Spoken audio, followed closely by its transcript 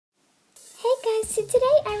guys, so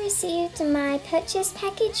today I received my purchase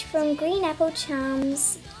package from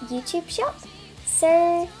greenapplecharm's YouTube shop.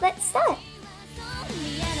 So let's start.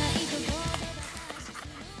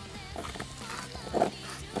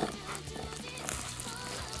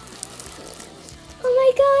 Oh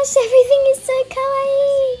my gosh, everything is so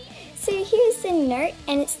kawaii! So here's the note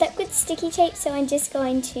and it's stuck with sticky tape, so I'm just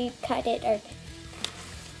going to cut it open.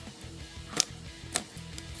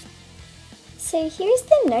 So here's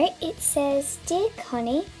the note. It says, "Dear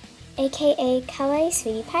Connie, aka Kawaii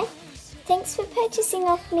Sweetie Pie, thanks for purchasing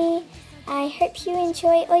off me. I hope you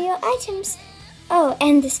enjoy all your items. Oh,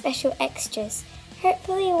 and the special extras.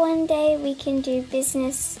 Hopefully one day we can do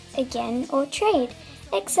business again or trade.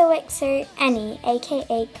 XOXO Annie,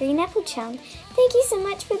 aka greenapplecharm." Thank you so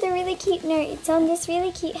much for the really cute note. It's on this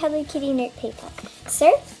really cute Hello Kitty note paper.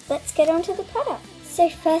 So let's get on to the product. So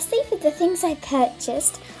firstly, for the things I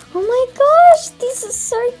purchased, oh my gosh, these are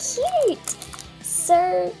so cute.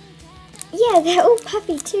 So yeah, they're all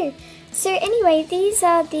puffy too. So anyway, these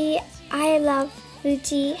are the I Love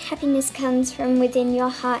Fuji Happiness Comes From Within Your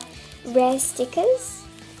Heart rare stickers.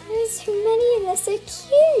 There's so many and they're so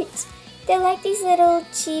cute. They're like these little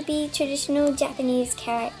chibi traditional Japanese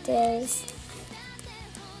characters.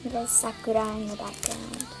 There's sakura in the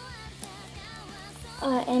background.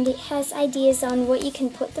 And it has ideas on what you can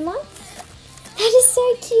put them on. That is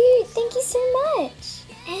so cute. Thank you so much.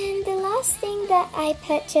 And the last thing that I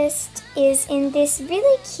purchased is in this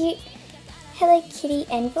really cute Hello Kitty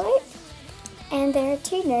envelope. And there are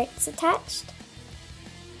two notes attached.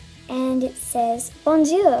 And it says,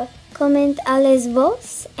 "Bonjour, comment à les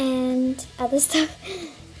vos," and other stuff.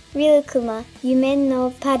 "Ryokuma, yume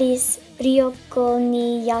no Paris ryoko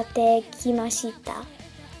ni yatte kimashita."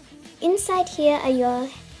 Inside here are your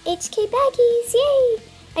HK baggies, yay!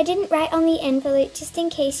 I didn't write on the envelope just in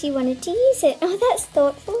case you wanted to use it. Oh, that's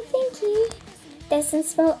thoughtful, thank you. There's some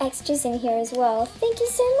small extras in here as well. Thank you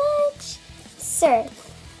so much. So,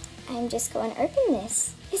 I'm just going to open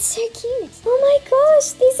this. It's so cute. Oh my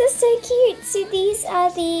gosh, these are so cute. So these are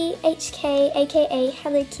the HK, aka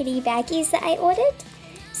Hello Kitty baggies that I ordered.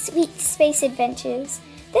 Sweet Space Adventures.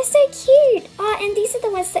 They're so cute. Oh, and these are the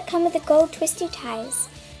ones that come with the gold twisty ties.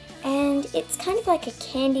 And it's kind of like a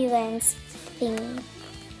Candyland thing.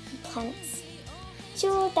 Planets.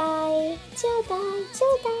 Chodai, chodai,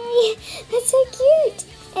 chodai. That's so cute.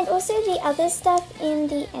 And also the other stuff in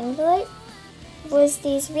the envelope was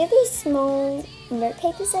these really small note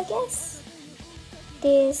papers, I guess.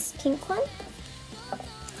 This pink one.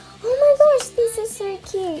 Oh my gosh, these are so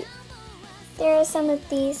cute. There are some of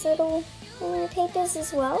these little note papers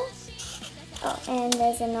as well. Oh, and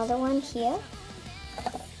there's another one here.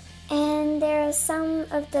 And there are some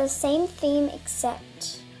of the same theme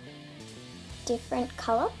except different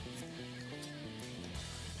color.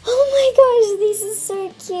 Oh my gosh, these are so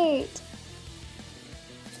cute.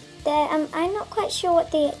 I'm not quite sure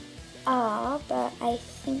what they are, but I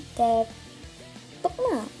think they're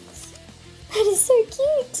bookmarks. That is so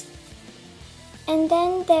cute. And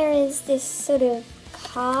then there is this sort of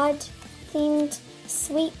card themed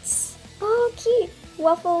sweets. Oh, cute.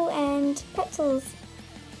 Waffle and pretzels.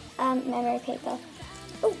 Memory paper.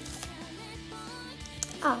 Oh.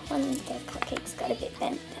 One of the cupcakes got a bit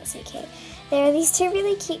bent. That's okay. There are these two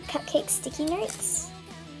really cute cupcake sticky notes.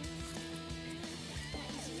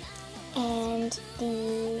 And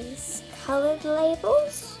these colored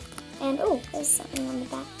labels. And oh, there's something on the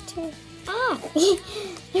back too.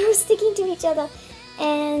 They're all sticking to each other.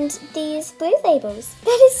 And these blue labels.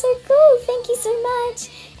 That is so cool. Thank you so much.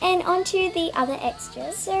 And onto the other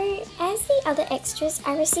extras. So as the other extras,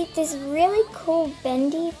 I received this really cool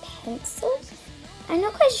bendy pencil. I'm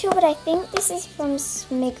not quite sure, but I think this is from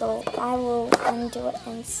Smiggle. I will undo it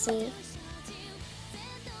and see.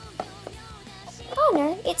 Oh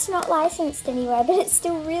no, it's not licensed anywhere, but it's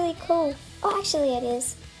still really cool. Oh, actually it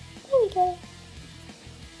is. There we go.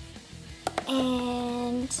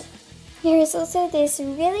 And there is also this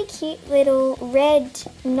really cute little red,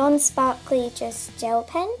 non-sparkly, just gel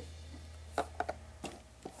pen.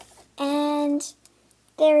 And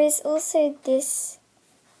there is also this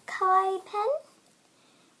kawaii pen.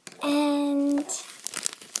 And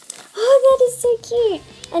oh, that is so cute.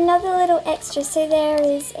 Another little extra. So there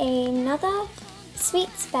is another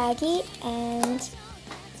sweets baggie, and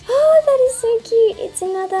oh, that is so cute. It's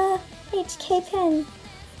another HK pen.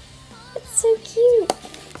 It's so cute.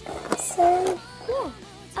 So yeah.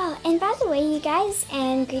 Oh, and by the way, you guys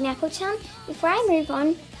and greenapplecharm, before I move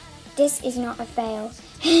on, this is not a fail.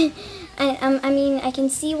 I mean, I can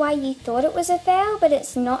see why you thought it was a fail, but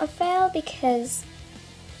it's not a fail because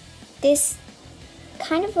this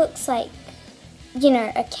kind of looks like you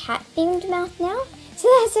know, a cat themed mouth now. So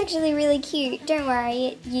that's actually really cute. Don't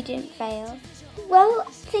worry, you didn't fail. Well,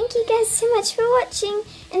 thank you guys so much for watching,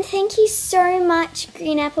 and thank you so much,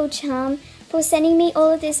 Green Apple Charm, for sending me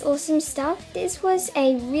all of this awesome stuff. This was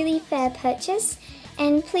a really fair purchase,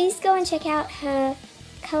 and please go and check out her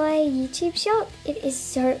kawaii YouTube shop. It is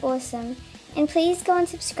so awesome. And please go and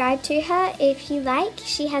subscribe to her if you like.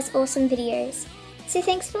 She has awesome videos. So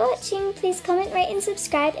thanks for watching. Please comment, rate and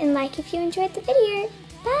subscribe, and like if you enjoyed the video.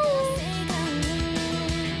 Bye!